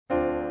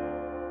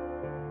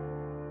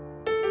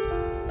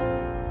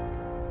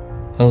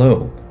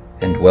Hello,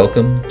 and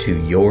welcome to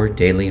Your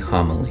Daily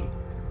Homily,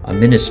 a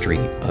ministry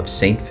of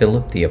St.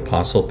 Philip the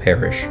Apostle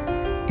Parish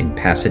in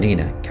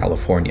Pasadena,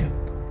 California.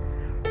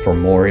 For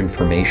more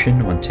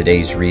information on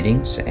today's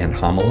readings and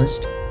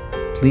homilist,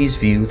 please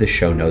view the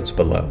show notes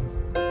below.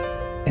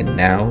 And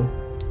now,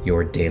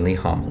 your daily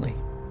homily.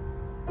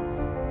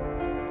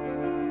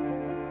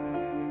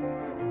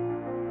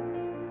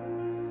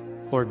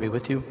 Lord be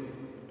with you.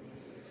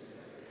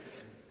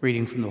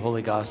 Reading from the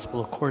Holy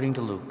Gospel according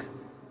to Luke.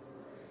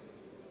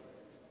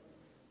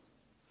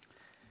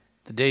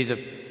 The days of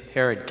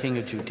Herod, king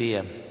of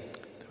Judea,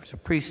 there was a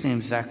priest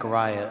named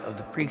Zechariah of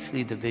the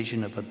priestly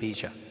division of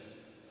Abijah.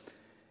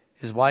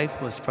 His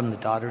wife was from the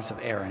daughters of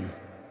Aaron.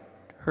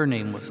 Her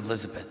name was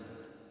Elizabeth.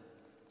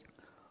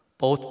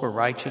 Both were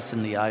righteous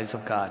in the eyes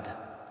of God,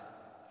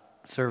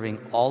 serving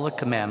all the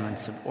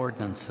commandments and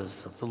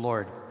ordinances of the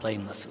Lord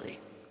blamelessly.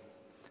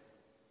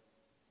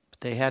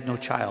 But they had no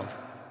child,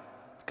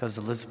 because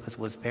Elizabeth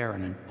was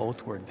barren and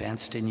both were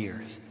advanced in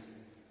years.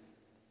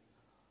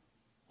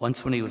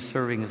 Once when he was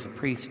serving as a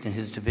priest in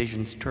his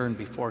division's turn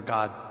before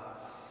God,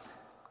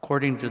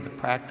 according to the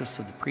practice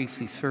of the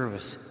priestly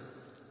service,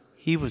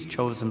 he was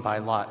chosen by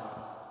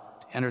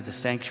lot to enter the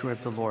sanctuary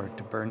of the Lord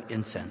to burn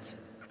incense.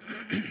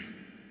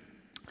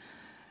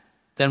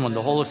 Then when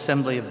the whole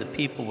assembly of the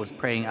people was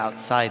praying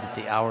outside at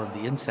the hour of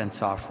the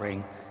incense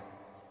offering,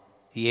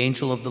 the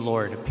angel of the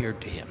Lord appeared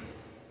to him,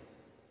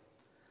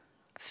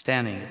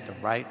 standing at the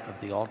right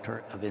of the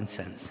altar of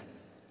incense.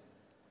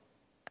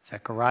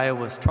 Zechariah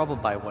was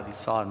troubled by what he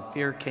saw, and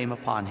fear came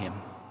upon him.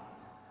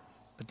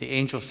 But the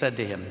angel said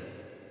to him,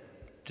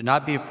 "Do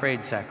not be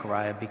afraid,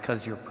 Zechariah,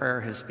 because your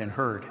prayer has been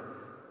heard.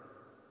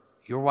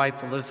 Your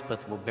wife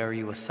Elizabeth will bear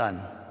you a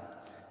son,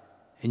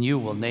 and you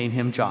will name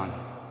him John.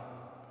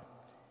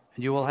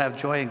 And you will have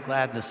joy and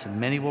gladness, and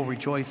many will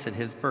rejoice at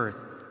his birth,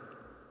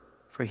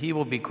 for he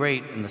will be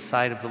great in the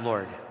sight of the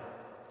Lord.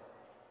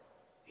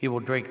 He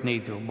will drink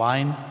neither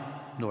wine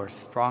nor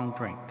strong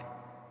drink.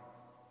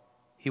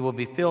 He will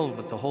be filled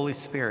with the Holy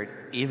Spirit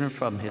even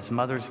from his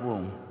mother's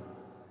womb.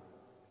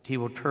 He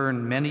will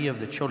turn many of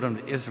the children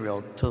of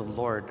Israel to the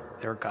Lord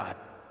their God.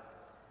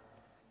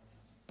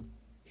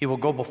 He will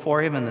go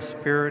before him in the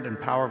spirit and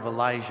power of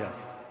Elijah,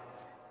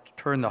 to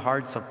turn the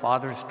hearts of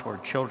fathers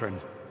toward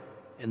children,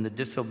 and the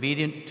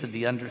disobedient to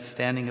the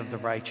understanding of the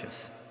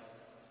righteous,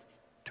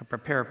 to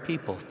prepare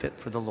people fit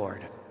for the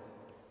Lord."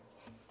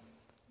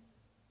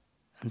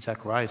 And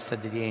Zechariah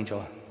said to the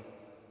angel,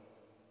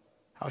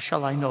 "How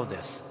shall I know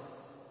this?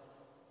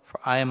 For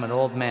I am an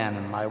old man,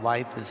 and my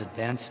wife is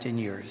advanced in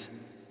years."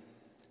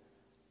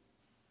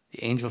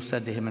 The angel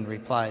said to him in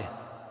reply,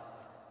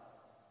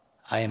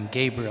 "I am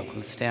Gabriel,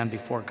 who stand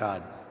before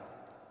God.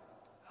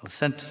 I was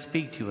sent to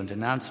speak to you and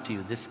announce to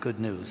you this good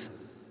news.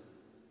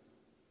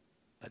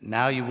 But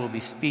now you will be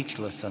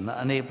speechless and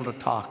unable to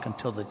talk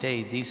until the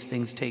day these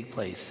things take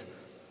place,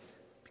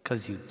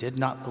 because you did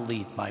not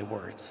believe my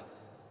words,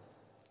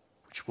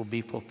 which will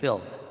be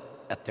fulfilled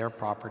at their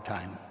proper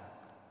time."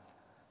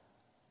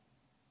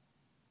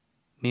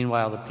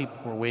 Meanwhile, the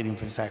people were waiting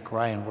for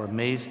Zechariah and were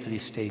amazed that he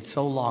stayed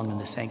so long in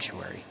the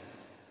sanctuary.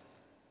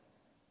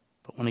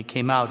 But when he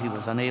came out, he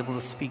was unable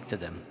to speak to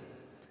them,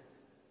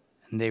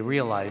 and they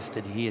realized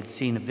that he had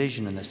seen a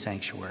vision in the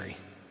sanctuary.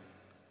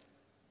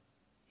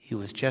 He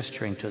was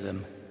gesturing to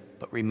them,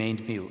 but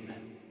remained mute.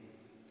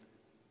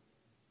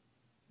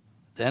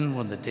 Then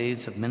when his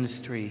days of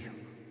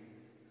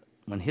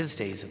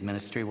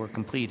ministry were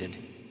completed,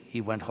 he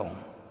went home.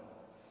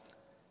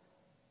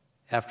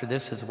 After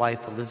this, his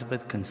wife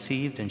Elizabeth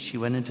conceived, and she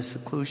went into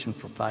seclusion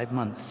for 5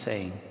 months,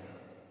 saying,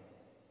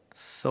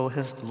 "So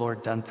has the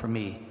Lord done for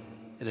me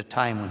at a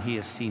time when he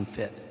has seen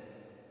fit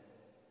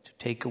to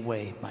take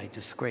away my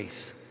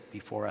disgrace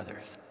before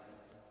others."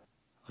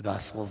 The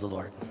Gospel of the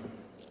Lord.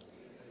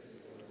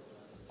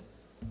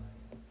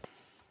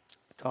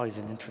 It's always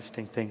an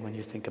interesting thing when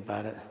you think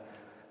about it.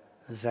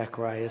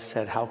 Zechariah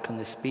said, "How can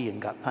this be?"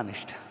 and got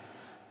punished.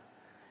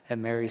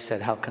 And Mary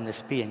said, "How can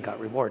this be?" and got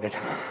rewarded.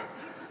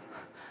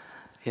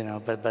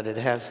 But it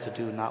has to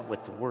do not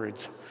with the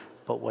words,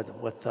 but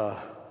with the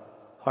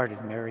heart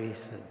of Mary.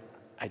 Said,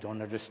 "I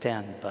don't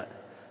understand, but,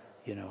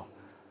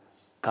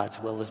 God's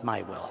will is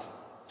my will.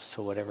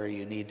 So whatever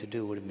you need to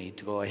do with me,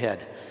 to go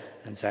ahead."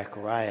 And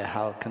Zechariah,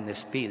 "How can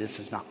this be? This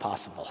is not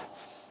possible."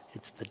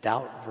 It's the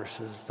doubt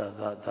versus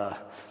the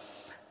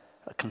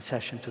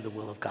concession to the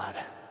will of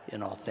God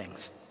in all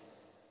things.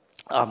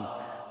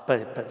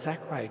 But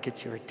Zechariah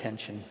gets your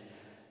attention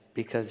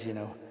because,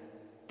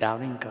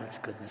 doubting God's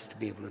goodness to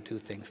be able to do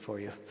things for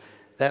you.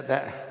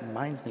 That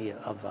reminds me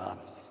of a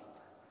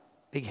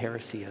big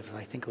heresy of,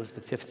 I think it was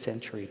the 5th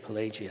century,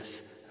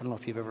 Pelagius. I don't know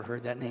if you've ever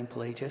heard that name,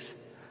 Pelagius,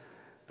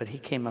 but he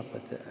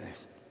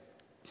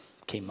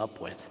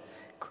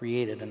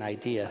created an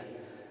idea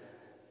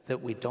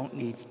that we don't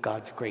need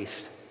God's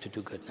grace to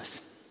do goodness.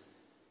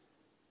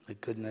 The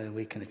goodness,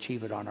 we can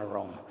achieve it on our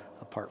own,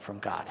 apart from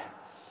God.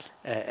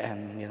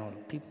 And a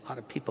lot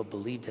of people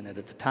believed in it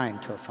at the time,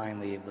 till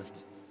finally it was,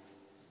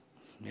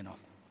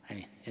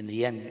 in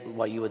the end,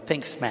 what you would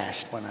think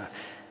smashed,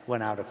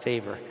 went out of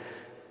favor.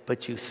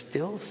 but you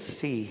still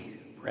see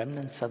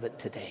remnants of it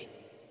today.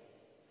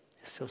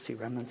 You still see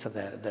remnants of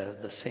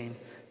the same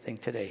thing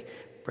today.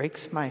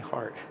 Breaks my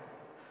heart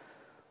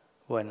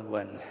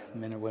when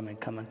men or women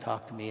come and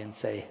talk to me and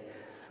say,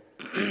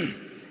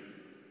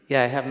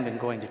 yeah, I haven't been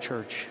going to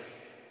church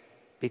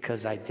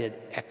because I did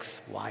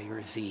X, Y,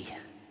 or Z.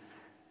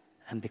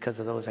 And because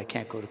of those, I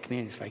can't go to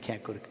communion. If I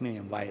can't go to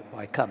communion,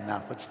 why come?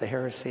 Now, what's the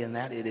heresy in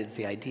that? It is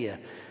the idea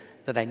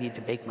that I need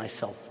to make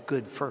myself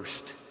good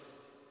first,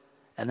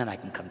 and then I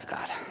can come to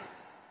God,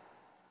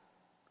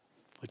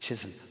 which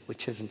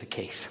isn't the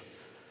case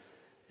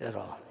at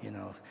all.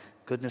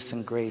 Goodness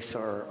and grace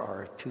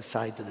are two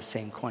sides of the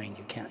same coin.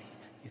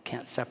 You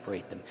can't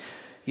separate them.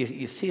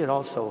 You see it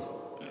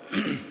also,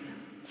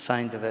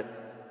 signs of it,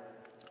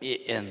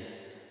 in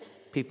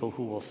people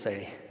who will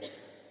say,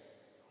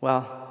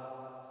 well,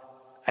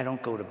 I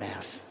don't go to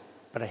Mass,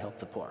 but I help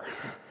the poor.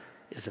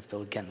 As if,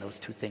 though, again, those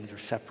two things are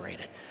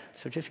separated.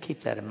 So just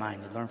keep that in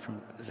mind. You learn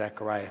from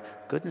Zechariah,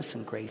 goodness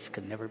and grace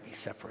can never be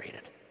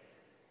separated.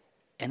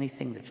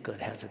 Anything that's good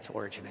has its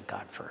origin in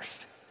God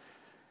first.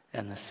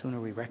 And the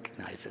sooner we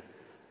recognize it,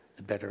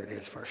 the better it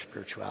is for our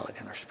spirituality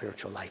and our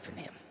spiritual life in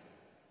Him.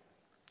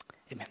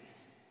 Amen.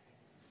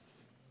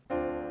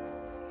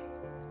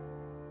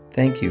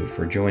 Thank you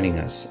for joining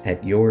us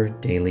at Your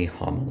Daily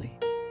Homily.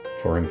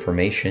 For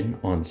information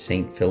on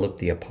St. Philip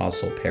the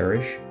Apostle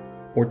Parish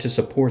or to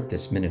support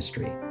this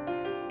ministry,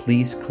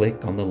 please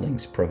click on the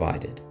links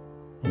provided.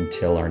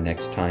 Until our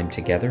next time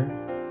together,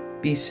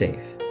 be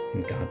safe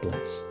and God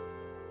bless.